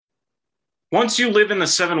Once you live in the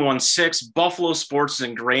 716, Buffalo sports is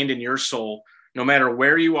ingrained in your soul. No matter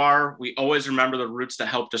where you are, we always remember the roots that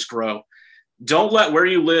helped us grow. Don't let where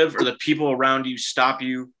you live or the people around you stop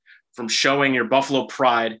you from showing your Buffalo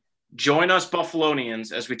pride. Join us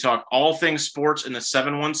Buffalonians as we talk all things sports in the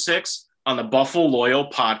 716 on the Buffaloyal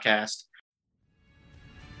podcast.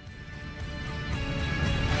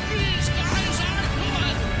 These guys are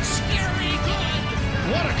good, scary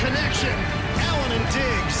good. What a connection, Allen and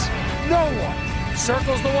Diggs. No one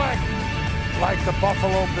circles the wagon like the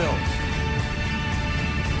Buffalo Bills.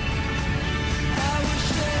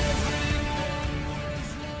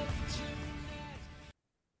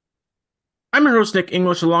 I'm your host, Nick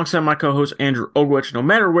English, alongside my co-host, Andrew Ogwich. No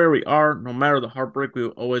matter where we are, no matter the heartbreak, we will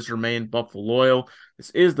always remain Buffaloyal. This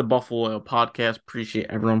is the Buffaloyal podcast. Appreciate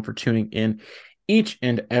everyone for tuning in each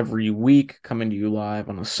and every week, coming to you live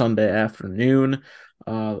on a Sunday afternoon.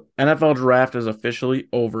 NFL draft is officially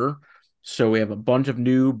over, so we have a bunch of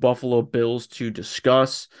new Buffalo Bills to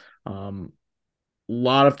discuss. A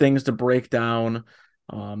lot of things to break down,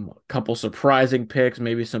 a couple surprising picks,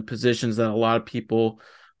 maybe some positions that a lot of people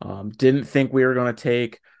didn't think we were going to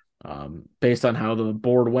take based on how the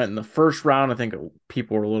board went in the first round. I think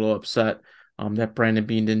people were a little upset that Brandon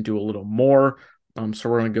Beane didn't do a little more.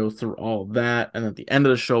 So we're going to go through all of that. And at the end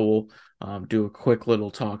of the show, we'll do a quick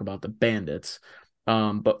little talk about the Bandits.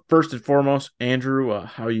 But first and foremost, Andrew,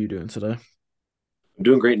 how are you doing today? I'm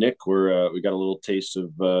doing great, Nick. We got a little taste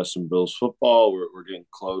of some Bills football. We're getting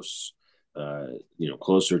close.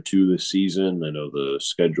 Closer to the season. I know the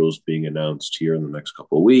schedule is being announced here in the next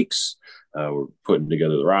couple of weeks. We're putting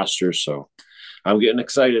together the roster, so I'm getting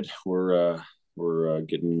excited. We're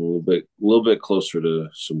getting a little bit closer to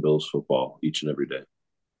some Bills football each and every day.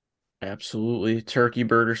 Absolutely. Turkey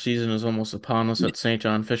burger season is almost upon us at St.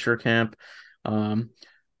 John Fisher Camp.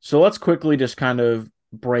 So let's quickly just kind of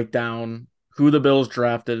break down who the Bills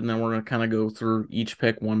drafted, and then we're going to kind of go through each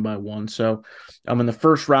pick one by one. So in the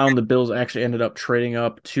first round, the Bills actually ended up trading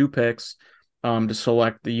up 2 picks to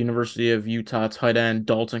select the University of Utah tight end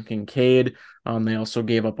Dalton Kincaid. They also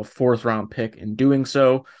gave up a 4th-round pick in doing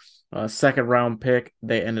so. Second-round pick,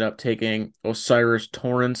 they ended up taking Osiris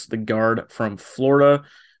Torrance, the guard from Florida.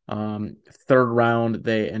 Third round,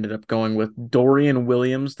 they ended up going with Dorian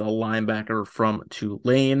Williams, the linebacker from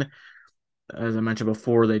Tulane. As I mentioned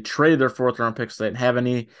before, they traded their 4th-round picks. They didn't have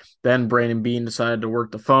any. Then Brandon Beane decided to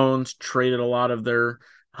work the phones, traded a lot of their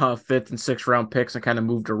 5th and 6th-round picks and kind of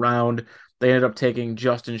moved around. They ended up taking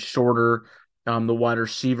Justin Shorter, the wide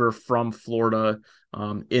receiver from Florida,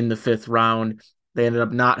 in the 5th round. They ended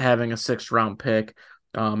up not having a 6th-round pick,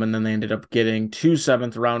 and then they ended up getting 2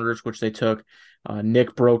 7th-rounders, which they took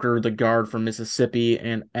Nick Broker, the guard from Mississippi,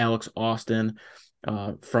 and Alex Austin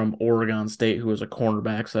from Oregon State, who is a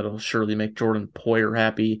cornerback, so that'll surely make Jordan Poyer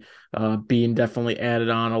happy. Bean definitely added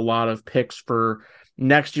on a lot of picks for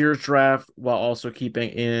next year's draft while also keeping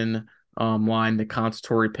in line the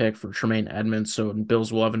compensatory pick for Tremaine Edmonds. So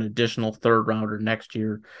Bills will have an additional 3rd rounder next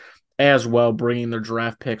year as well, bringing their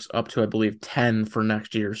draft picks up to, I believe, 10 for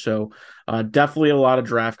next year. So definitely a lot of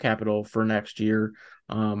draft capital for next year.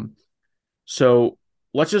 So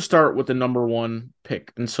let's just start with the number 1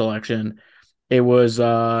 pick in selection. It was,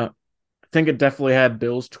 I think it definitely had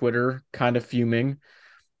Bill's Twitter kind of fuming.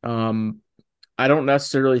 I don't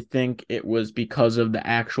necessarily think it was because of the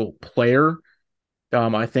actual player.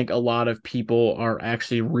 I think a lot of people are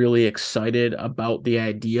actually really excited about the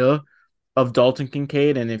idea of Dalton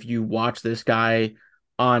Kincaid. And if you watch this guy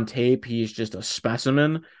on tape, he's just a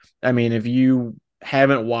specimen. I mean, if you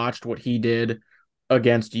haven't watched what he did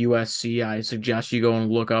against USC, I suggest you go and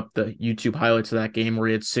look up the YouTube highlights of that game where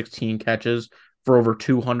he had 16 catches for over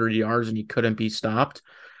 200 yards and he couldn't be stopped.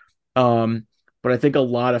 But I think a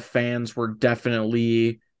lot of fans were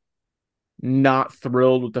definitely not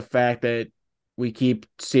thrilled with the fact that we keep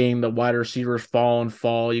seeing the wide receivers fall and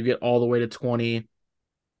fall. You get all the way to 20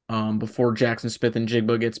 before Jackson Smith and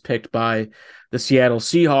Jigba gets picked by the Seattle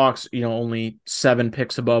Seahawks, only 7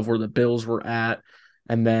 picks above where the Bills were at.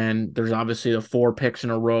 And then there's obviously the 4 picks in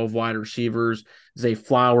a row of wide receivers. Zay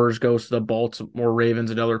Flowers goes to the Baltimore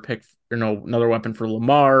Ravens, another pick, another weapon for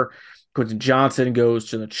Lamar. Quentin Johnson goes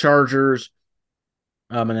to the Chargers.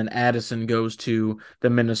 And then Addison goes to the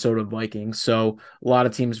Minnesota Vikings. So a lot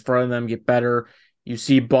of teams in front of them get better. You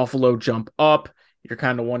see Buffalo jump up. You're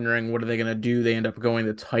kind of wondering, what are they going to do? They end up going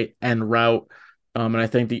the tight end route. And I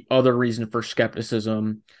think the other reason for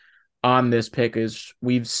skepticism on this pick is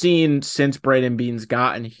we've seen since Brandon Beane's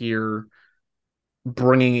gotten here,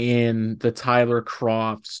 bringing in the Tyler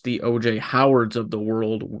Crofts, the OJ Howards of the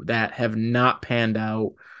world that have not panned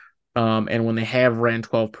out. And when they have ran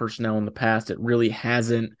 12 personnel in the past, it really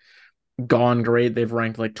hasn't gone great. They've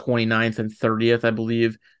ranked like 29th and 30th, I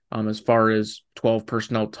believe, as far as 12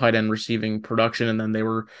 personnel tight end receiving production. And then they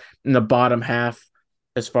were in the bottom half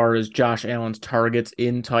as far as Josh Allen's targets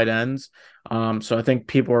in tight ends. So I think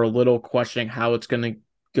people are a little questioning how it's going to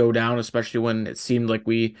go down, especially when it seemed like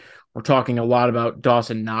we were talking a lot about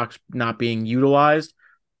Dawson Knox not being utilized.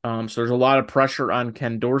 So there's a lot of pressure on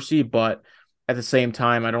Ken Dorsey, but at the same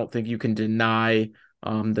time, I don't think you can deny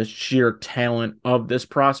the sheer talent of this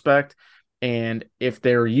prospect. And if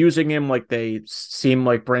they're using him like they seem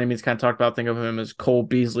like Brandon Means kind of talked about, think of him as Cole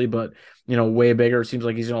Beasley, but way bigger. It seems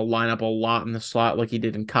like he's going to line up a lot in the slot like he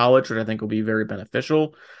did in college, which I think will be very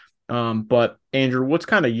beneficial. But Andrew, what's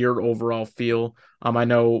kind of your overall feel? I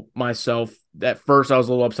know myself at first I was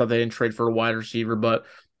a little upset they didn't trade for a wide receiver, but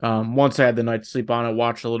once I had the night to sleep on it,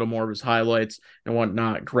 watched a little more of his highlights and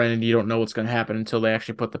whatnot. Granted, you don't know what's going to happen until they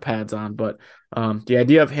actually put the pads on, but the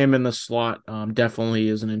idea of him in the slot definitely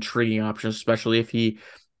is an intriguing option, especially if he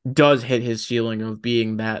does hit his ceiling of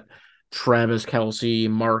being that Travis Kelce,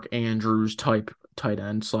 Mark Andrews type tight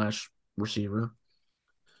end slash receiver.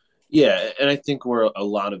 Yeah, and I think where a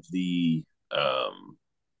lot of the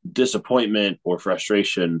disappointment or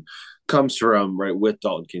frustration comes from, right, with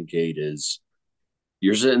Dalton Kincaid is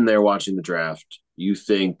you're sitting there watching the draft. You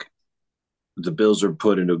think the Bills are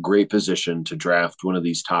put into a great position to draft one of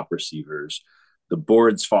these top receivers. The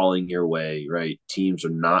board's falling your way, right? Teams are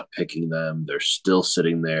not picking them. They're still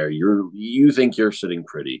sitting there. You think you're sitting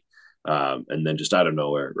pretty. And then just out of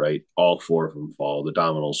nowhere, right? All four of them fall. The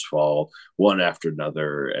dominoes fall one after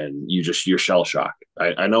another, and you're shell shocked.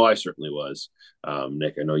 I know I certainly was.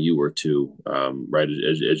 Nick, I know you were too. Right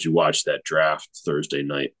as you watched that draft Thursday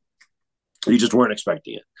night, you just weren't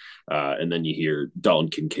expecting it. And then you hear Dalton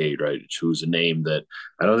Kincaid, right, who's a name that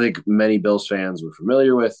I don't think many Bills fans were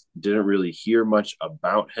familiar with, didn't really hear much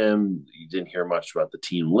about him. You didn't hear much about the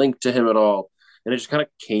team linked to him at all. And it just kind of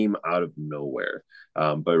came out of nowhere.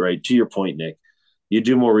 But right, to your point, Nick, you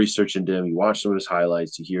do more research into him, you watch some of his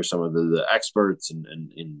highlights, you hear some of the experts and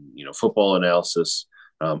football analysis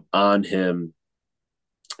on him.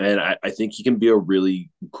 And I think he can be a really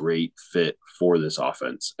great fit for this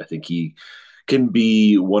offense. I think he can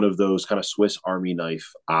be one of those kind of Swiss Army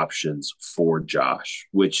knife options for Josh,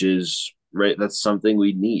 which is right. That's something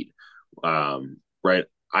we need. Right.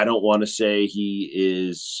 I don't want to say he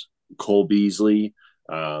is Cole Beasley,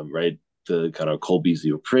 right? The kind of Cole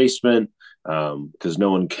Beasley replacement, because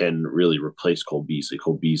no one can really replace Cole Beasley.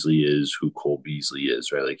 Cole Beasley is who Cole Beasley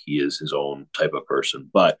is, right? Like he is his own type of person.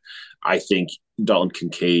 But I think Dalton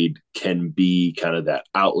Kincaid can be kind of that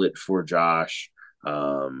outlet for Josh,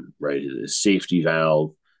 right? His safety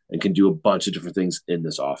valve, and can do a bunch of different things in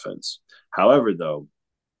this offense. However, though,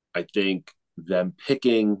 I think them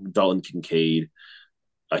picking Dalton Kincaid,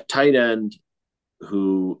 a tight end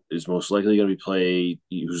who's most likely going to play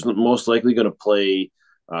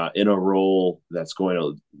in a role that's going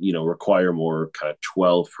to, require more kind of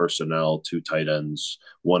 12 personnel, two tight ends,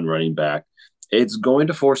 one running back. It's going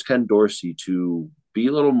to force Ken Dorsey to be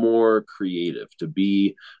a little more creative, to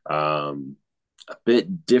be a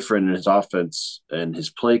bit different in his offense and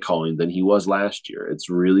his play calling than he was last year. It's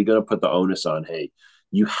really going to put the onus on, hey,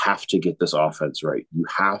 you have to get this offense right. You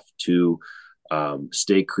have to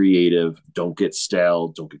stay creative. Don't get stale.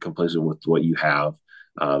 Don't get complacent with what you have.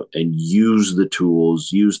 And use the tools,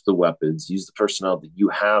 use the weapons, use the personnel that you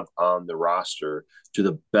have on the roster to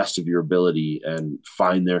the best of your ability and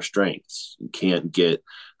find their strengths. You can't get,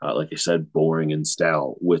 like I said, boring and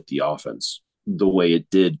stale with the offense the way it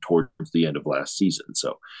did towards the end of last season.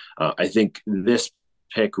 So I think this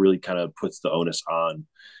pick really kind of puts the onus on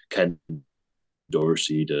Ken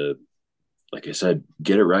Dorsey to, like I said,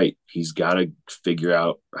 get it right. He's got to figure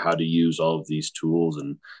out how to use all of these tools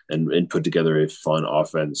and put together a fun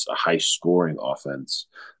offense, a high scoring offense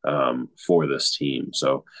for this team.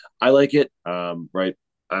 So I like it. Right.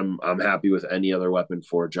 I'm happy with any other weapon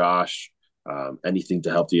for Josh. Anything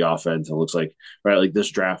to help the offense. And it looks like, right, like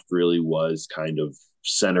this draft really was kind of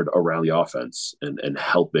centered around the offense and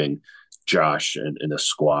helping Josh and the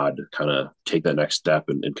squad kind of take that next step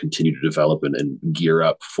and continue to develop and gear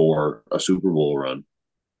up for a Super Bowl run.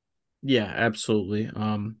 Yeah, absolutely.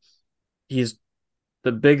 He's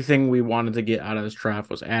the big thing we wanted to get out of this draft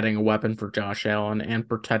was adding a weapon for Josh Allen and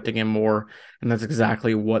protecting him more, and that's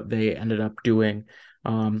exactly what they ended up doing.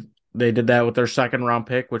 They did that with their second round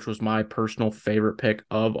pick, which was my personal favorite pick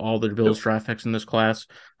of all the Bills draft picks in this class.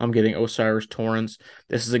 I'm getting Osiris Torrance.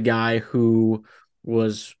 This is a guy who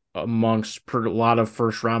was amongst a lot of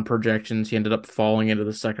first round projections. He ended up falling into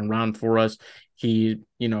the second round for us. He,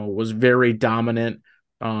 was very dominant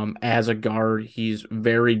as a guard. He's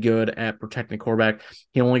very good at protecting the quarterback.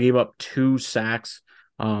 He only gave up 2 sacks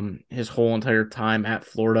his whole entire time at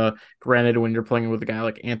Florida. Granted, when you're playing with a guy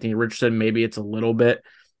like Anthony Richardson, maybe it's a little bit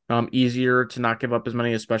easier to not give up as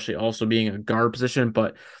many, especially also being a guard position.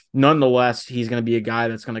 But nonetheless, he's going to be a guy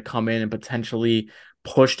that's going to come in and potentially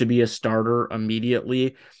push to be a starter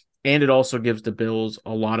immediately. And it also gives the Bills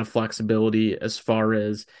a lot of flexibility as far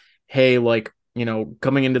as, hey, like,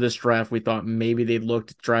 coming into this draft, we thought maybe they'd look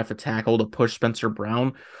to draft a tackle to push Spencer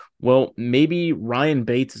Brown. Well, maybe Ryan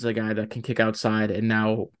Bates is a guy that can kick outside and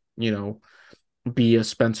now, be a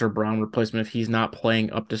Spencer Brown replacement if he's not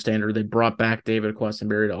playing up to standard. They brought back David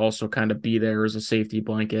Questenberry to also kind of be there as a safety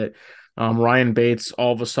blanket. Ryan Bates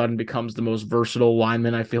all of a sudden becomes the most versatile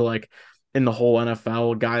lineman, I feel like, in the whole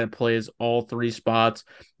NFL, a guy that plays all 3 spots.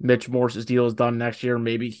 Mitch Morse's deal is done next year.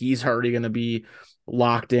 Maybe he's already going to be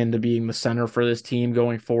locked into being the center for this team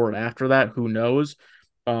going forward after that. Who knows?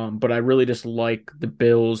 But I really just like the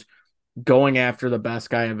Bills going after the best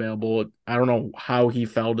guy available. I don't know how he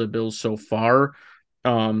fell to the Bills so far,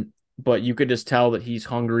 but you could just tell that he's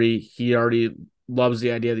hungry. He already loves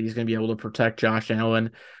the idea that he's going to be able to protect Josh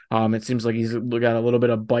Allen. It seems like he's got a little bit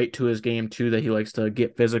of bite to his game too, that he likes to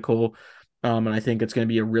get physical. And I think it's going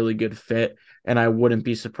to be a really good fit. And I wouldn't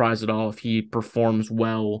be surprised at all if he performs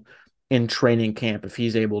well in training camp, if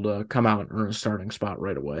he's able to come out and earn a starting spot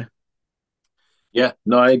right away. Yeah,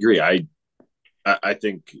 no, I agree. I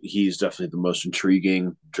think he's definitely the most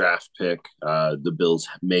intriguing draft pick the Bills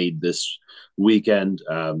made this weekend.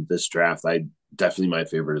 This draft, I definitely my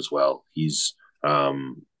favorite as well. He's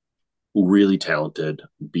really talented,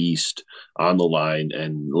 beast on the line,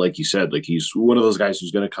 and like you said, like he's one of those guys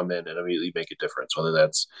who's going to come in and immediately make a difference. Whether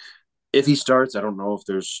that's if he starts, I don't know if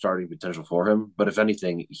there's starting potential for him, but if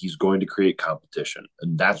anything, he's going to create competition.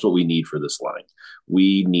 And that's what we need for this line.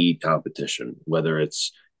 We need competition, whether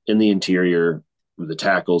it's in the interior, the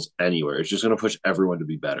tackles, anywhere. It's just going to push everyone to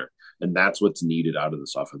be better. And that's what's needed out of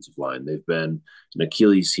this offensive line. They've been an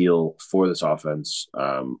Achilles heel for this offense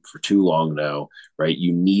for too long now, right?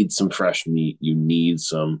 You need some fresh meat. You need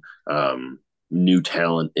some new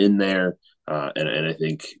talent in there. And I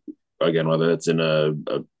think, again, whether it's in a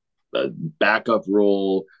backup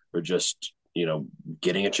role or just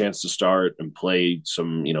getting a chance to start and play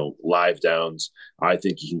some live downs, I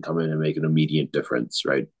think he can come in and make an immediate difference,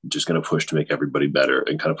 right? Just going to push to make everybody better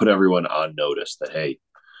and kind of put everyone on notice that, hey,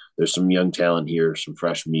 there's some young talent here, some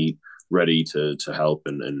fresh meat ready to help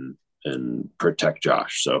and protect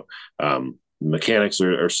Josh. So mechanics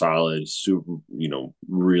are solid, super,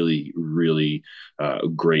 really, really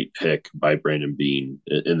great pick by Brandon Beane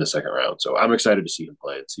in the second round. So I'm excited to see him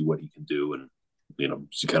play and see what he can do and,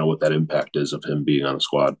 see kind of what that impact is of him being on the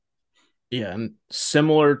squad. Yeah, and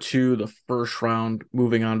similar to the first round,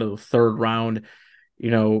 moving on to the third round,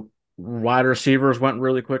 wide receivers went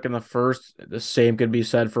really quick in the first. The same could be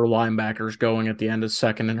said for linebackers going at the end of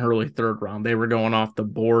second and early third round. They were going off the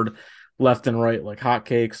board left and right like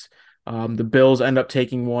hotcakes. The Bills end up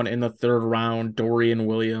taking one in the third round, Dorian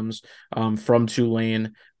Williams from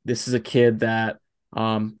Tulane. This is a kid that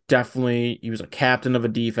definitely, he was a captain of a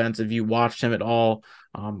defense. If you watched him at all,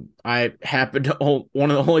 I happened to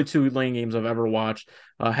one of the only 2 Tulane games I've ever watched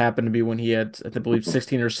happened to be when he had, I believe,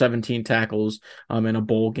 16 or 17 tackles in a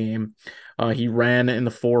bowl game. He ran in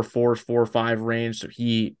the 4.4, 4.5 range, so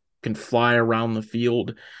he can fly around the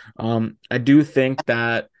field. I do think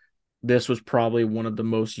that this was probably one of the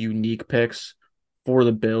most unique picks for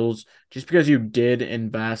the Bills, just because you did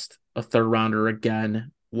invest a third rounder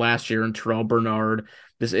again last year in Terrell Bernard.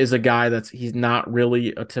 This is a guy he's not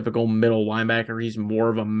really a typical middle linebacker. He's more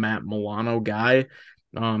of a Matt Milano guy.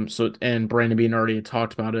 And Brandon Beane already had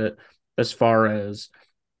talked about it as far as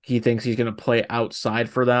he thinks he's going to play outside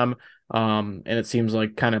for them. And it seems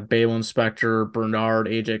like kind of Balin Spector, Bernard,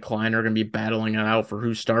 AJ Klein are going to be battling it out for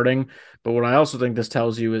who's starting. But what I also think this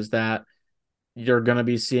tells you is that you're going to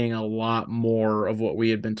be seeing a lot more of what we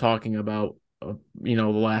had been talking about, the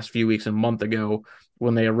last few weeks and month ago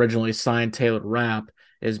when they originally signed Taylor Rapp,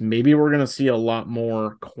 is maybe we're going to see a lot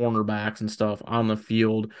more cornerbacks and stuff on the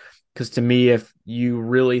field. Because to me, if you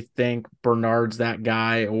really think Bernard's that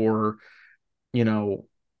guy or,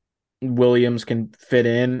 Williams can fit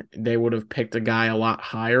in, they would have picked a guy a lot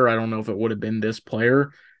higher. I don't know if it would have been this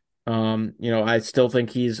player. I still think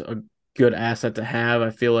he's a good asset to have. I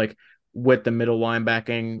feel like with the middle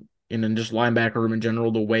linebacking and then just linebacker room in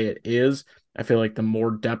general, the way it is, I feel like the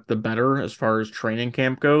more depth, the better as far as training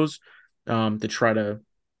camp goes, to try to,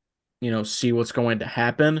 see what's going to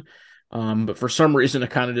happen. But for some reason, it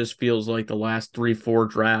kind of just feels like the last 3-4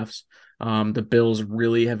 drafts, the Bills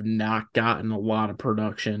really have not gotten a lot of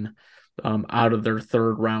production out of their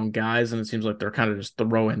third round guys, and it seems like they're kind of just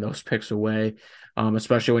throwing those picks away.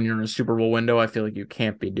 Especially when you're in a Super Bowl window, I feel like you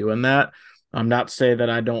can't be doing that. I'm not saying that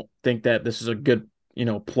I don't think that this is a good,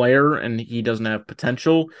 player and he doesn't have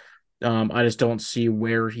potential. I just don't see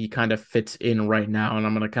where he kind of fits in right now, and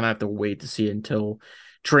I'm gonna kind of have to wait to see until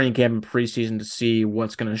training camp and preseason to see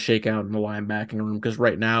what's gonna shake out in the linebacking room. Because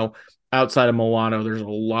right now, outside of Milano, there's a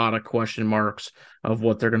lot of question marks of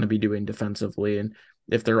what they're going to be doing defensively, and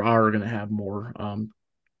if there are going to have more,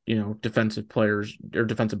 defensive players or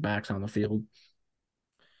defensive backs on the field.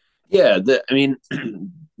 Yeah, I mean,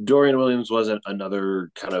 Dorian Williams wasn't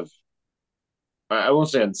another kind of, I won't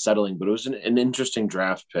say unsettling, but it was an interesting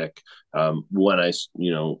draft pick. When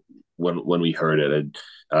when we heard it,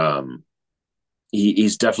 and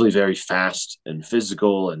he's definitely very fast and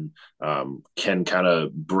physical, and can kind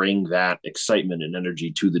of bring that excitement and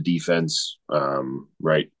energy to the defense,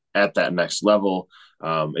 right at that next level.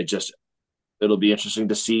 It'll be interesting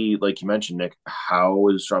to see, like you mentioned, Nick, how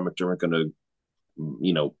is Sean McDermott going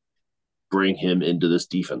to, bring him into this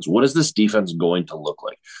defense? What is this defense going to look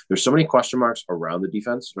like? There's so many question marks around the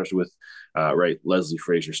defense, especially with Leslie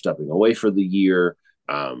Frazier stepping away for the year.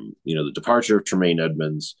 The departure of Tremaine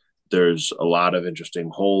Edmonds. There's a lot of interesting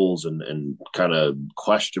holes and kind of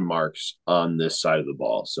question marks on this side of the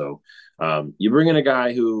ball. So you bring in a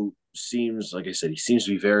guy who seems, like I said, he seems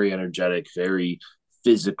to be very energetic, very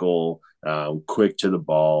physical, quick to the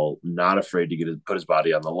ball, not afraid to put his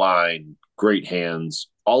body on the line, great hands,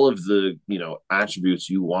 all of the attributes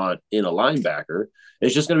you want in a linebacker.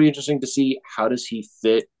 It's just going to be interesting to see, how does he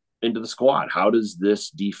fit into the squad? How does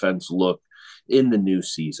this defense look in the new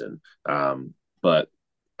season? But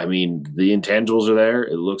I mean, the intangibles are there.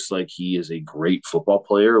 It looks like he is a great football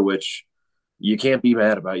player, which you can't be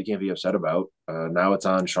mad about. You can't be upset about. Now it's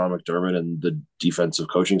on Sean McDermott and the defensive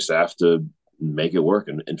coaching staff to make it work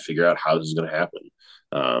and figure out how this is going to happen.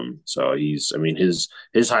 So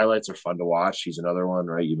his highlights are fun to watch. He's another one,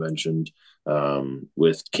 right? You mentioned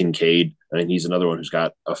with Kincaid. I mean, he's another one who's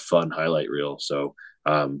got a fun highlight reel. So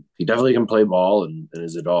he definitely can play ball and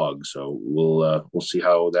is a dog. So we'll see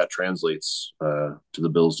how that translates to the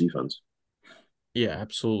Bills defense. Yeah,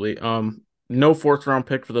 absolutely. No fourth round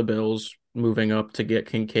pick for the Bills moving up to get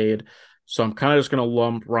Kincaid. So I'm kind of just going to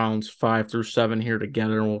lump rounds 5 through 7 here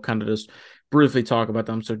together, and we'll kind of just briefly talk about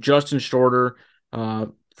them. So Justin Shorter,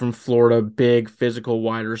 from Florida, big physical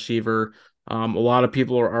wide receiver. A lot of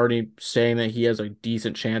people are already saying that he has a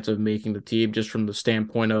decent chance of making the team, just from the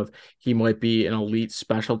standpoint of he might be an elite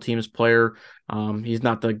special teams player. He's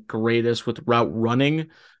not the greatest with route running,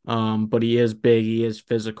 but he is big, he is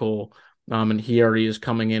physical, and he already is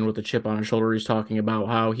coming in with a chip on his shoulder. He's talking about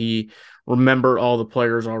how he remembered all the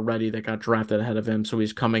players already that got drafted ahead of him, so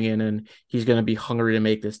he's coming in and he's going to be hungry to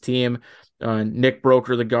make this team. Nick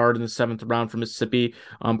Broker, the guard in the 7th round from Mississippi.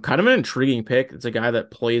 Kind of an intriguing pick. It's a guy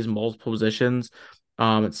that plays multiple positions.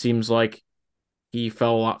 It seems like he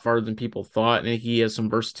fell a lot farther than people thought, and he has some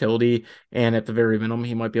versatility. And at the very minimum,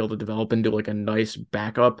 he might be able to develop into like a nice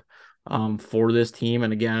backup for this team.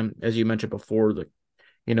 And again, as you mentioned before,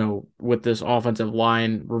 with this offensive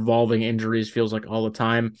line, revolving injuries feels like all the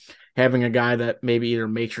time. Having a guy that maybe either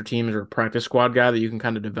makes your team or a practice squad guy that you can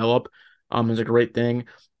kind of develop is a great thing.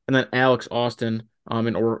 And then Alex Austin,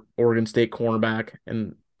 Oregon State cornerback,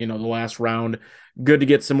 and the last round, good to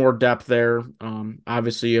get some more depth there.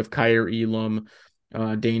 Obviously you have Kyer Elam,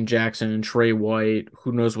 Dane Jackson, and Trey White.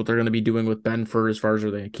 Who knows what they're going to be doing with Benford as far as,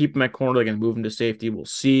 are they going to keep him at corner? They're going to move him to safety. We'll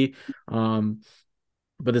see. But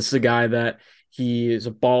this is a guy that he is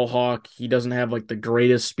a ball hawk. He doesn't have like the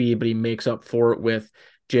greatest speed, but he makes up for it with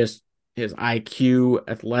just his IQ,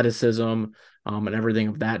 athleticism, and everything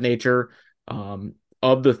of that nature.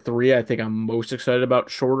 Of the three, I think I'm most excited about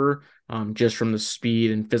Shorter, just from the speed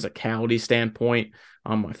and physicality standpoint.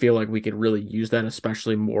 I feel like we could really use that,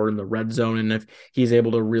 especially more in the red zone. And if he's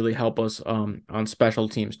able to really help us on special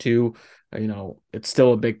teams too, it's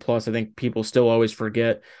still a big plus. I think people still always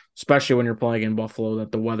forget, especially when you're playing in Buffalo,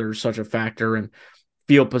 that the weather is such a factor, and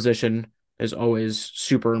field position is always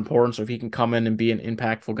super important. So if he can come in and be an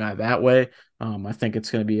impactful guy that way, I think it's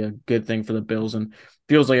going to be a good thing for the Bills. And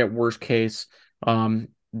feels like at worst case,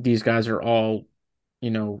 these guys are all,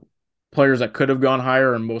 players that could have gone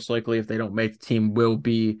higher, and most likely, if they don't make the team, will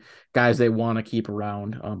be guys they want to keep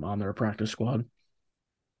around on their practice squad.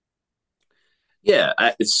 Yeah,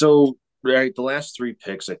 so right, the last 3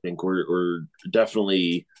 picks I think were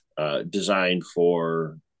definitely designed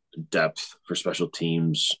for depth, for special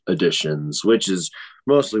teams additions, which is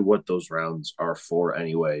mostly what those rounds are for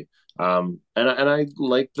anyway. And I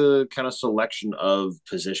like the kind of selection of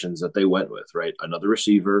positions that they went with, right? Another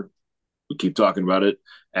receiver, we keep talking about it.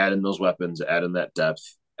 Add in those weapons, add in that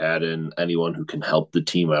depth, add in anyone who can help the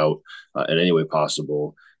team out in any way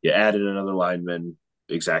possible. You add in another lineman,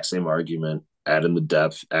 exact same argument. Add in the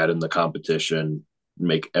depth, add in the competition,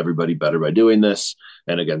 make everybody better by doing this.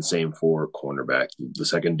 And again, same for cornerback. The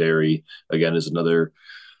secondary, again, is another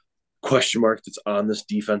question mark that's on this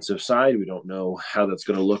defensive side. We don't know how that's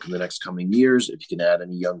going to look in the next coming years. If you can add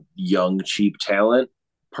any young, cheap talent,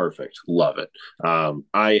 perfect. Love it.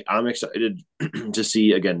 I'm excited to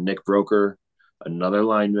see again Nick Broker, another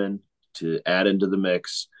lineman to add into the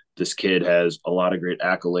mix. This kid has a lot of great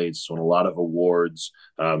accolades, won a lot of awards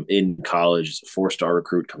in college. He's a 4-star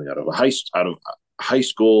recruit coming out of high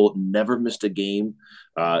school. Never missed a game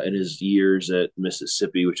in his years at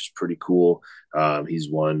Mississippi, which is pretty cool.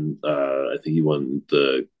 He's won, I think he won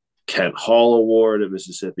the Kent Hall Award at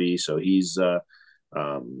Mississippi. So he's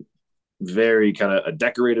very kind of a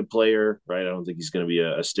decorated player, right? I don't think he's going to be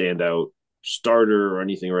a standout starter or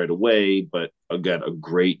anything right away, but again, a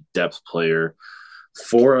great depth player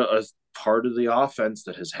for a part of the offense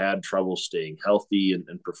that has had trouble staying healthy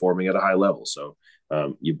and performing at a high level. So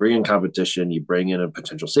you bring in competition, you bring in a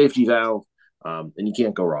potential safety valve, and you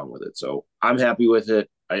can't go wrong with it. So I'm happy with it.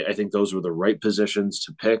 I think those were the right positions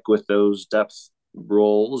to pick with those depth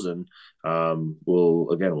roles, and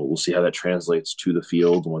we'll see how that translates to the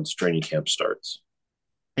field once training camp starts.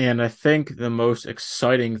 And I think the most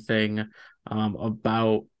exciting thing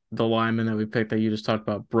about the lineman that we picked that you just talked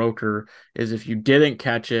about, Broker, is if you didn't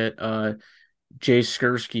catch it, Jay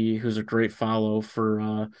Skursky, who's a great follow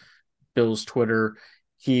for Bill's Twitter,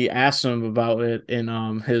 he asked him about it in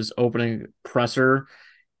his opening presser.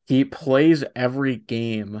 He plays every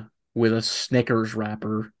game with a Snickers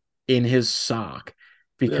wrapper in his sock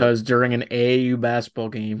Yeah, because during an AAU basketball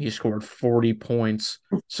game, he scored 40 points.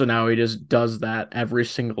 So now he just does that every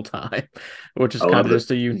single time, which is I kind love of it.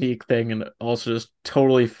 just a unique thing and also just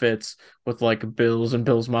totally fits with like Bills and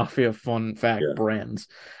Bills Mafia fun fact Yeah, brands.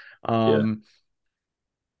 yeah, Um,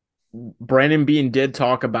 Brandon Beane did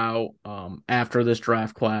talk about after this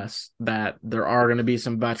draft class that there are going to be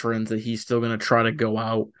some veterans that he's still going to try to go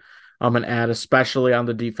out and add, especially on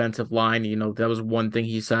the defensive line. You know, that was one thing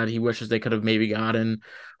he said. He wishes they could have maybe gotten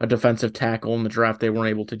a defensive tackle in the draft. They weren't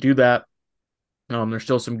able to do that. There's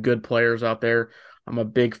still some good players out there. I'm a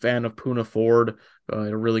big fan of Puna Ford.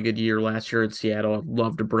 Had a really good year last year in Seattle. I'd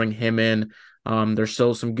love to bring him in. There's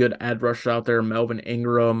still some good edge rushers out there. Melvin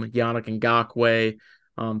Ingram, Yannick Ngakwe,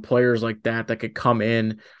 players like that could come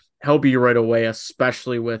in, help you right away,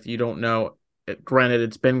 especially with you don't know. Granted,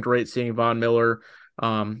 it's been great seeing Von Miller.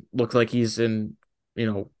 Looks like he's in,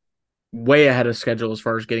 way ahead of schedule as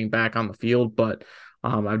far as getting back on the field, but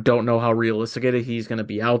I don't know how realistic it is he's going to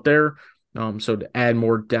be out there. So to add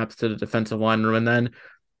more depth to the defensive line room, and then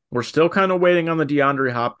we're still kind of waiting on the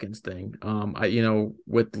DeAndre Hopkins thing.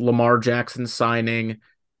 With Lamar Jackson signing,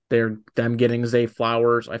 them getting Zay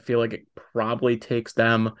Flowers, I feel like it probably takes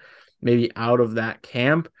them maybe out of that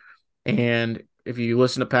camp. And if you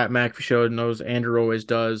listen to Pat McAfee show, knows Andrew always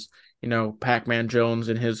does. Pac-Man Jones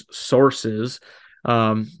and his sources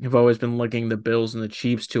have always been linking the Bills and the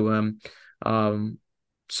Chiefs to him.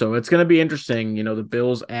 So it's going to be interesting. The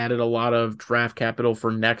Bills added a lot of draft capital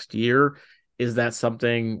for next year. Is that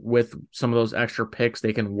something with some of those extra picks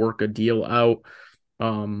they can work a deal out?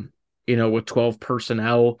 With 12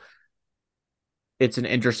 personnel, it's an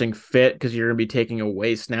interesting fit because you're going to be taking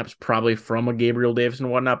away snaps probably from a Gabriel Davis and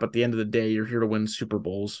whatnot. But at the end of the day, you're here to win Super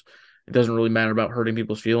Bowls. It doesn't really matter about hurting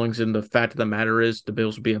people's feelings. And the fact of the matter is the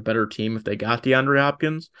Bills would be a better team if they got DeAndre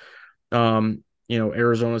Hopkins.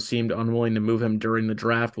 Arizona seemed unwilling to move him during the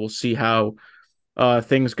draft. We'll see how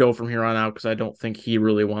things go from here on out because I don't think he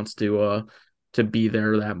really wants to be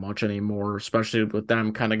there that much anymore, especially with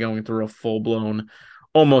them kind of going through a full-blown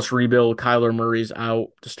almost rebuild. Kyler Murray's out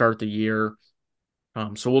to start the year.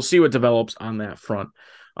 So we'll see what develops on that front.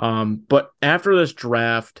 But after this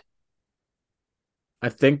draft, I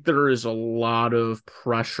think there is a lot of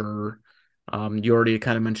pressure. You already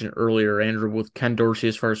kind of mentioned earlier, Andrew, with Ken Dorsey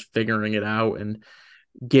as far as figuring it out and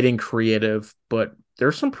getting creative, but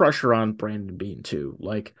there's some pressure on Brandon Beane too.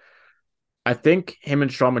 Like, I think him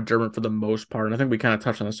and Sean McDermott, for the most part, and I think we kind of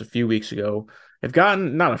touched on this a few weeks ago, have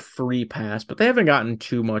gotten not a free pass, but they haven't gotten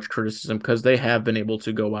too much criticism because they have been able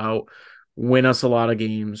to go out, win us a lot of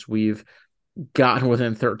games. We've gotten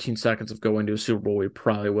within 13 seconds of going to a Super Bowl we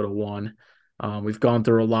probably would have won. We've gone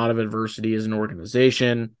through a lot of adversity as an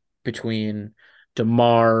organization between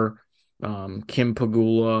DeMar, Kim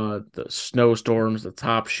Pagula, the snowstorms, the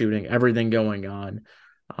top shooting, everything going on.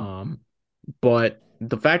 But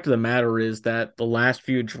the fact of the matter is that the last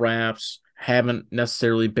few drafts haven't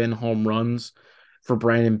necessarily been home runs for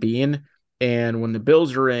Brandon Beane. And when the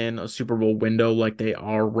Bills are in a Super Bowl window like they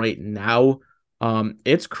are right now,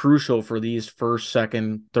 it's crucial for these first,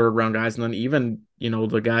 second, third round guys. And then even,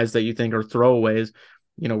 the guys that you think are throwaways,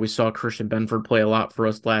 we saw Christian Benford play a lot for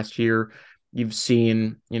us last year. You've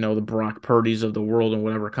seen, the Brock Purdy's of the world and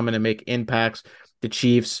whatever come in and make impacts. The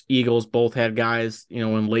Chiefs, Eagles both had guys,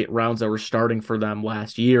 in late rounds that were starting for them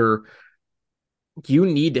last year. You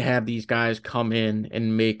need to have these guys come in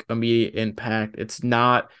and make immediate impact. It's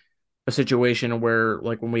not a situation where,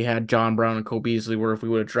 like when we had John Brown and Cole Beasley, where if we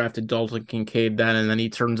would have drafted Dalton Kincaid then and then he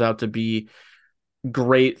turns out to be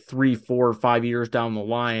great 3, 4, 5 years down the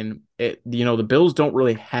line, the Bills don't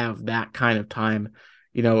really have that kind of time.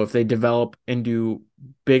 If they develop and do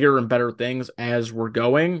bigger and better things as we're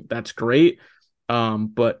going, that's great.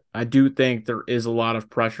 But I do think there is a lot of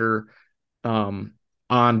pressure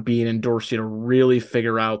on Bean and Dorsey to really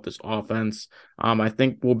figure out this offense. I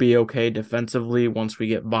think we'll be okay defensively once we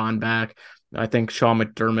get Vaughn back. I think Sean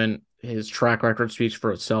McDermott, his track record speaks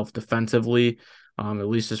for itself defensively, at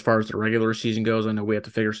least as far as the regular season goes. I know we have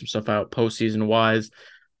to figure some stuff out postseason wise,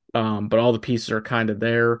 but all the pieces are kind of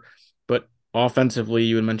there. But offensively,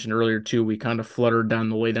 you had mentioned earlier too, we kind of fluttered down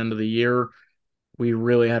the late end of the year. We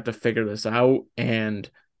really have to figure this out, and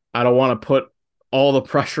I don't want to put all the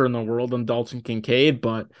pressure in the world on Dalton Kincaid,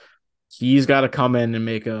 but he's got to come in and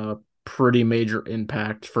make a pretty major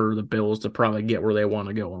impact for the Bills to probably get where they want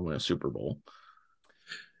to go and win a Super Bowl.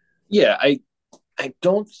 Yeah, I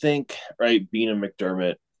don't think, right, Bean and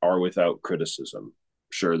McDermott are without criticism.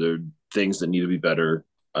 Sure, there are things that need to be better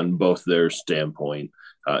on both their standpoint,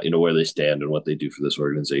 where they stand and what they do for this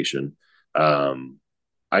organization.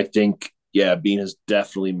 I think, yeah, Bean has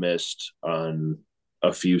definitely missed on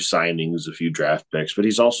a few signings, a few draft picks, but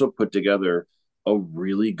he's also put together a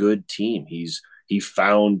really good team. He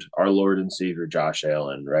found our Lord and Savior Josh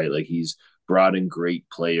Allen, right? Like he's brought in great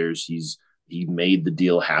players. He made the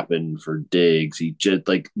deal happen for Diggs. He just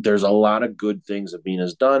there's a lot of good things that Bean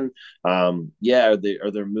has done. Are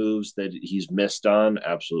there moves that he's missed on?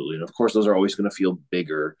 Absolutely. And of course, those are always going to feel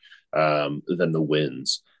bigger than the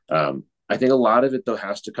wins. I think a lot of it though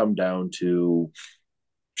has to come down to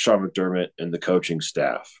Sean McDermott and the coaching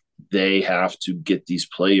staff. They have to get these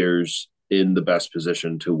players in the best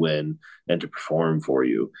position to win and to perform for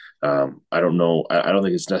you. I don't know. I don't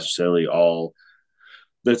think it's necessarily all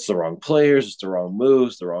that's the wrong players, it's the wrong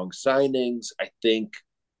moves, the wrong signings.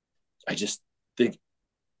 I just think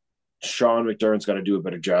Sean McDermott's got to do a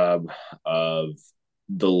better job of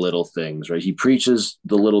the little things, right? He preaches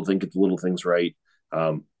the little thing, get the little things right.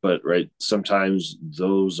 But right, sometimes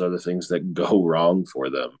those are the things that go wrong for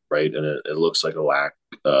them, right? And it looks like a lack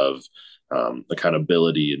of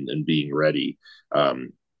accountability and being ready.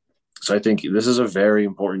 So I think this is a very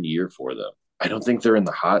important year for them. I don't think they're in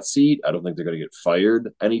the hot seat. I don't think they're going to get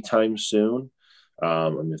fired anytime soon.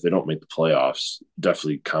 If they don't make the playoffs,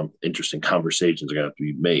 definitely interesting conversations are going to have to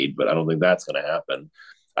be made, but I don't think that's going to happen.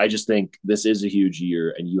 I just think this is a huge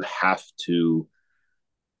year, and you have to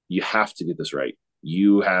get this right.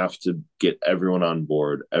 You have to get everyone on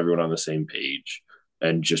board, everyone on the same page,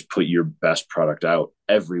 and just put your best product out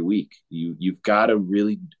every week. You've got a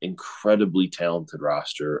really incredibly talented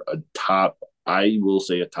roster, I will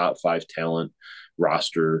say a top 5 talented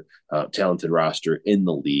roster in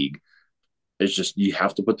the league. It's just you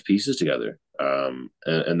have to put the pieces together,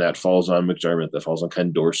 and that falls on McDermott, that falls on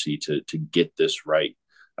Ken Dorsey to get this right.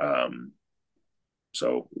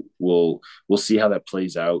 So we'll see how that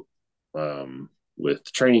plays out with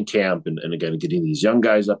training camp and again getting these young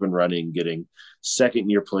guys up and running, getting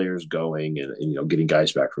second-year players going, and getting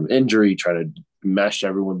guys back from injury, trying to mesh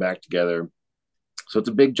everyone back together. So it's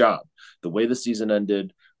a big job. The way the season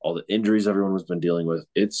ended, all the injuries everyone has been dealing with,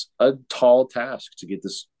 it's a tall task to get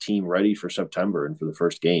this team ready for September and for the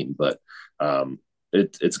first game. But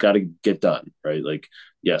it's got to get done, right? Like,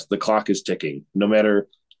 yes, the clock is ticking. No matter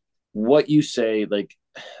what you say, like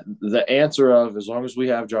the answer of as long as we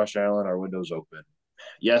have Josh Allen, our window's open.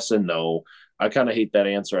 Yes and no. I kind of hate that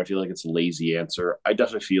answer. I feel like it's a lazy answer. I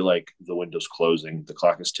definitely feel like the window's closing. The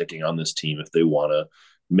clock is ticking on this team if they want to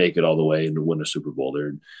make it all the way and win a Super Bowl.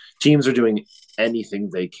 Their teams are doing anything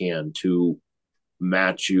they can to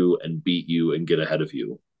match you and beat you and get ahead of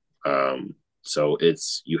you. So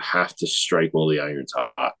you have to strike while the iron's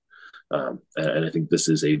hot. And I think this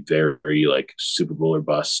is a very like Super Bowl or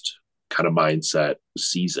bust kind of mindset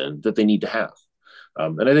season that they need to have.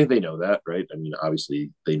 And I think they know that, right? I mean,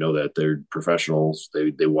 obviously they know that they're professionals.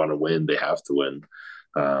 They want to win. They have to win.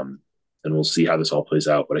 And we'll see how this all plays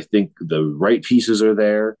out. But I think the right pieces are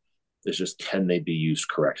there. It's just, can they be used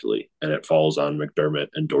correctly? And it falls on McDermott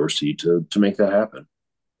and Dorsey to make that happen.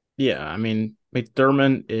 Yeah, I mean,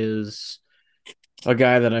 McDermott is a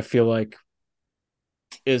guy that I feel like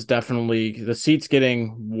is definitely the seat's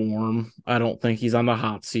getting warm. I don't think he's on the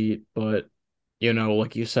hot seat, but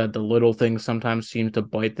like you said, the little things sometimes seem to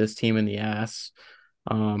bite this team in the ass.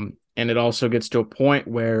 And it also gets to a point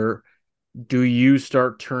where do you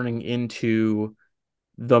start turning into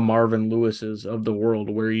the Marvin Lewises of the world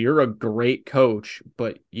where you're a great coach,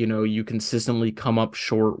 but you consistently come up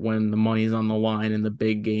short when the money's on the line in the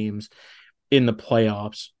big games in the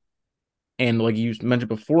playoffs. And like you mentioned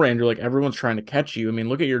before, Andrew, like everyone's trying to catch you. I mean,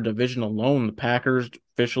 look at your division alone. The Packers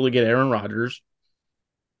officially get Aaron Rodgers.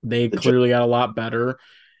 They The Jets, clearly got a lot better.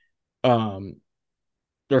 Um,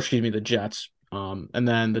 or excuse me, the Jets. And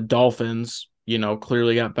then the Dolphins,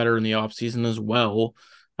 clearly got better in the offseason as well.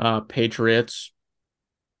 Patriots,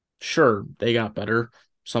 sure, they got better,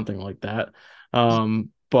 something like that.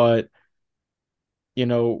 But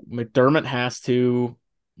McDermott has to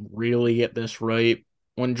really get this right.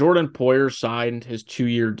 When Jordan Poyer signed his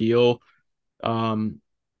 2-year deal, um,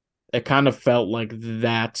 it kind of felt like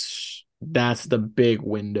that's the big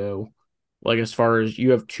window. Like as far as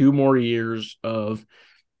you have 2 more years of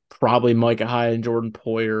probably Micah Hyde and Jordan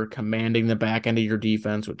Poyer commanding the back end of your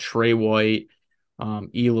defense with Trey White.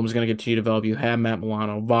 Elam's going to continue to develop. You have Matt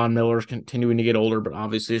Milano. Von Miller's continuing to get older, but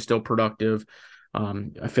obviously is still productive.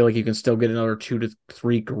 I feel like you can still get another 2 to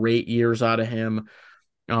 3 great years out of him.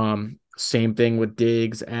 Same thing with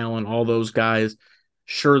Diggs, Allen, all those guys.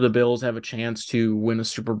 Sure, the Bills have a chance to win a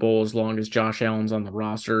Super Bowl as long as Josh Allen's on the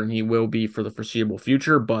roster, and he will be for the foreseeable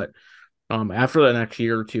future. But after the next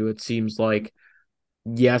year or two, it seems like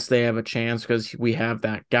yes, they have a chance because we have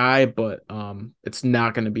that guy, but it's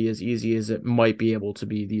not going to be as easy as it might be able to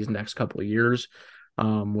be these next couple of years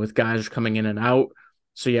with guys coming in and out.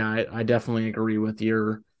 So yeah, I definitely agree with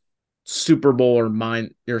your your Super Bowl or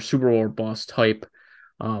bust type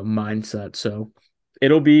mindset. So it's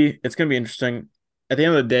going to be interesting. At the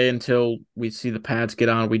end of the day, until we see the pads get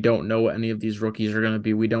on, we don't know what any of these rookies are going to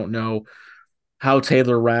be. We don't know how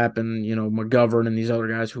Taylor Rapp and McGovern and these other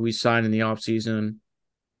guys who we signed in the offseason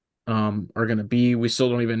are going to be. We still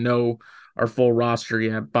don't even know our full roster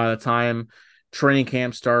yet. By the time training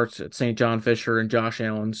camp starts at St. John Fisher and Josh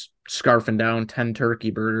Allen's scarfing down 10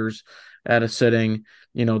 turkey burgers at a sitting,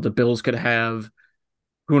 the Bills could have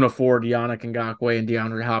Poona Ford, Yannick Ngakoue, and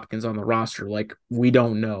DeAndre Hopkins on the roster. Like, we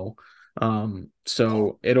don't know.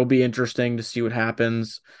 So it'll be interesting to see what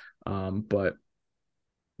happens. But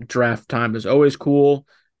draft time is always cool.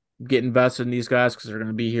 Get invested in these guys because they're going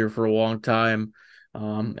to be here for a long time.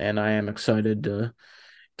 And I am excited to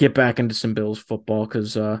get back into some Bills football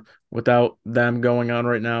because without them going on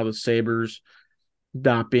right now, the Sabres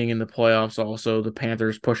not being in the playoffs, also the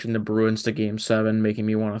Panthers pushing the Bruins to Game 7, making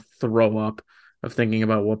me want to throw up of thinking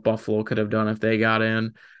about what Buffalo could have done if they got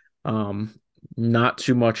in. Not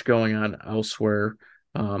too much going on elsewhere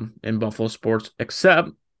in Buffalo sports, except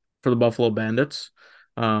for the Buffalo Bandits.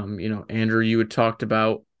 Andrew, you had talked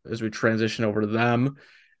about as we transition over to them.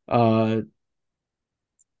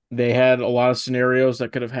 They had a lot of scenarios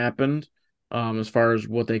that could have happened as far as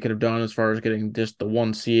what they could have done, as far as getting just the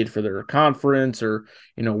 1 seed for their conference or,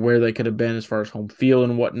 where they could have been as far as home field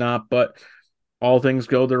and whatnot. But all things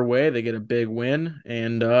go their way. They get a big win,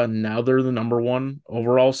 and now they're the number 1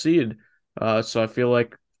 overall seed. So I feel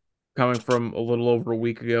like coming from a little over a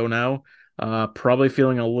week ago now, probably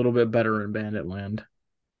feeling a little bit better in Bandit Land.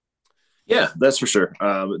 yeah, that's for sure.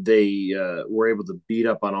 They were able to beat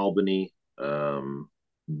up on Albany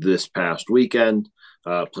this past weekend.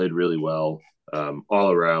 Played really well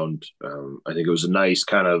all around. I think it was a nice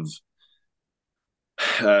kind of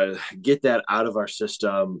get that out of our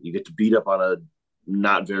system. You get to beat up on a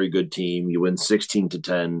not very good team. You win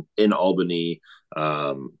 16-10 in Albany.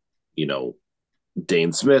 You know,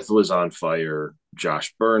 Dane Smith was on fire.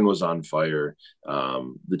 Josh Byrne was on fire.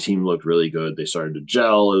 The team looked really good. They started to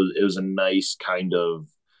gel. It was a nice kind of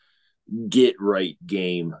get right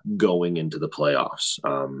game going into the playoffs.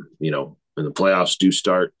 And the playoffs do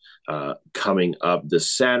start coming up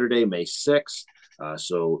this Saturday, May 6th.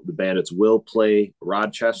 So the Bandits will play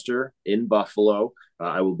Rochester in Buffalo.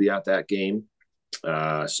 I will be at that game.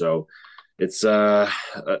 So it's the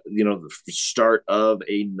start of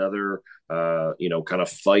another kind of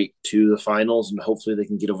fight to the finals, and hopefully they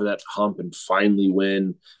can get over that hump and finally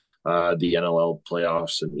win the NLL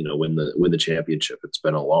playoffs and win the championship. It's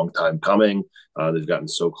been a long time coming. They've gotten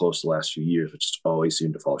so close the last few years, but just always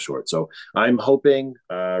seem to fall short. So I'm hoping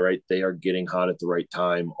they are getting hot at the right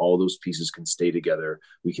time. All those pieces can stay together.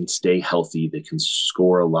 We can stay healthy. They can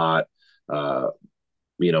score a lot.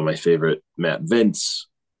 My favorite, Matt Vince,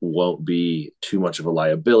 won't be too much of a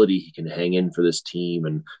liability. He can hang in for this team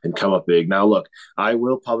and come up big. Now, look, I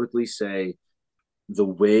will publicly say the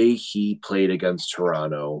way he played against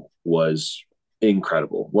Toronto was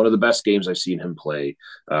incredible. One of the best games I've seen him play.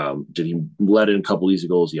 Did he let in a couple easy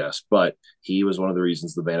goals? Yes, but he was one of the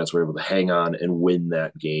reasons the Bandits were able to hang on and win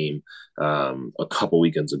that game a couple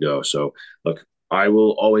weekends ago. So look, I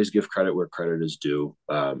will always give credit where credit is due.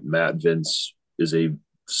 Matt Vince is a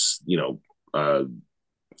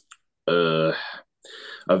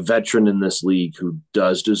veteran in this league who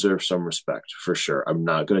does deserve some respect for sure. I'm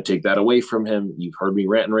not going to take that away from him. You've heard me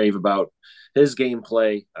rant and rave about his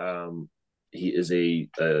gameplay. He is a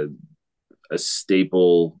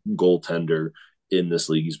staple goaltender in this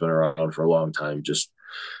league. He's been around for a long time. Just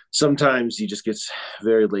sometimes he just gets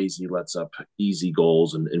very lazy, lets up easy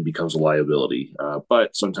goals, and becomes a liability.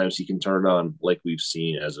 But sometimes he can turn it on, like we've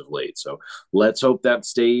seen as of late. So let's hope that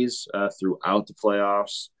stays throughout the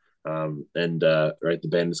playoffs. The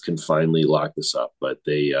Bandits can finally lock this up. But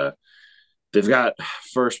they've got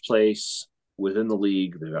first place within the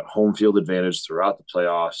league. They've got home field advantage throughout the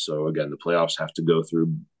playoffs. So again, the playoffs have to go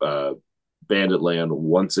through Bandit land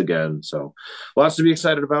once again. So lots to be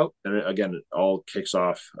excited about. And again, it all kicks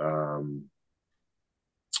off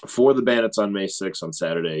for the Bandits on May 6th on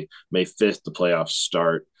Saturday. May 5th, the playoffs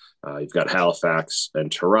start. You've got Halifax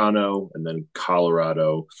and Toronto, and then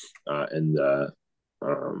Colorado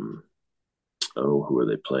who are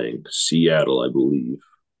they playing? Seattle, I believe.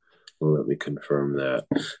 Well, let me confirm that.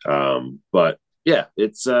 But yeah,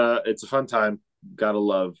 it's a fun time. Gotta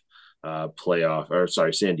love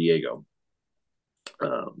San Diego.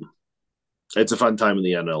 It's a fun time in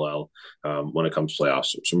the NLL when it comes to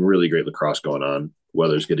playoffs. Some really great lacrosse going on.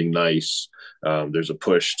 Weather's getting nice. There's a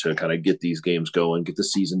push to kind of get these games going, get the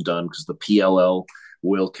season done, because the PLL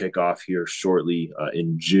will kick off here shortly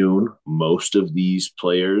in June. Most of these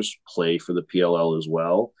players play for the PLL as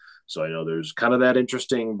well. So I know there's kind of that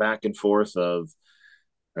interesting back and forth of,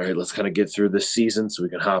 all right, let's kind of get through this season so we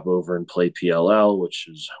can hop over and play PLL, which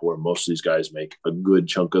is where most of these guys make a good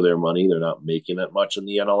chunk of their money. They're not making that much in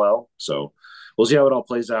the NLL. So we'll see how it all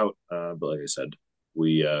plays out. But like I said,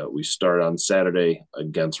 we start on Saturday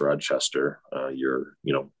against Rochester, your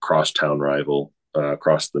crosstown rival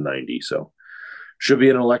across the 90. So should be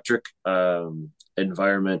an electric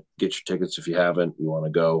environment. Get your tickets if you haven't. You want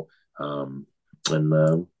to go, and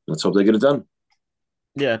let's hope they get it done.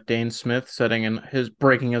 Yeah, Dane Smith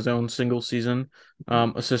breaking his own single season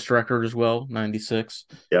assist record as well, 96.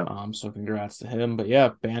 Yeah. So congrats to him. But yeah,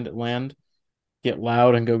 Bandit Land, get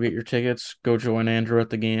loud and go get your tickets. Go join Andrew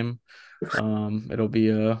at the game. It'll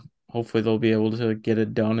be hopefully they'll be able to get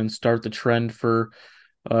it done and start the trend for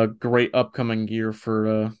a great upcoming year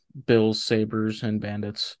for Bills, Sabres, and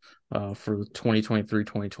Bandits for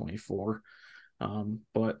 2023-2024.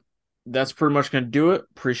 But that's pretty much going to do it.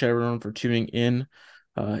 Appreciate everyone for tuning in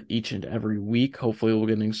each and every week. Hopefully we'll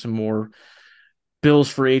be getting some more Bills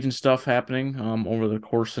free agent stuff happening over the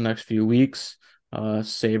course of the next few weeks.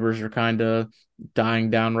 Sabres are kind of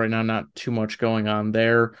dying down right now. Not too much going on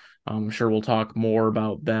there. I'm sure we'll talk more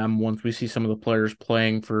about them once we see some of the players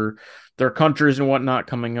playing for their countries and whatnot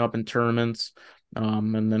coming up in tournaments.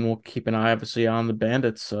 And then we'll keep an eye, obviously, on the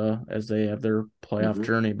Bandits as they have their playoff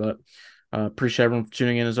journey. But appreciate everyone for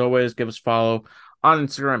tuning in as always. Give us a follow on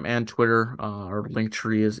Instagram and Twitter. Our link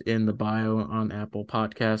tree is in the bio on Apple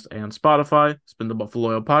Podcasts and Spotify. It's been the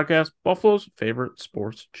Buffaloyal Podcast, Buffalo's favorite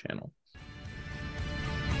sports channel.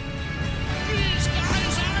 These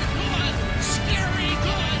guys are good. Scary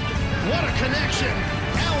good. What a connection.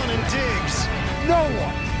 Allen and Diggs. No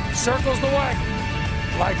one circles the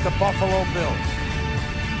wagon like the Buffalo Bills.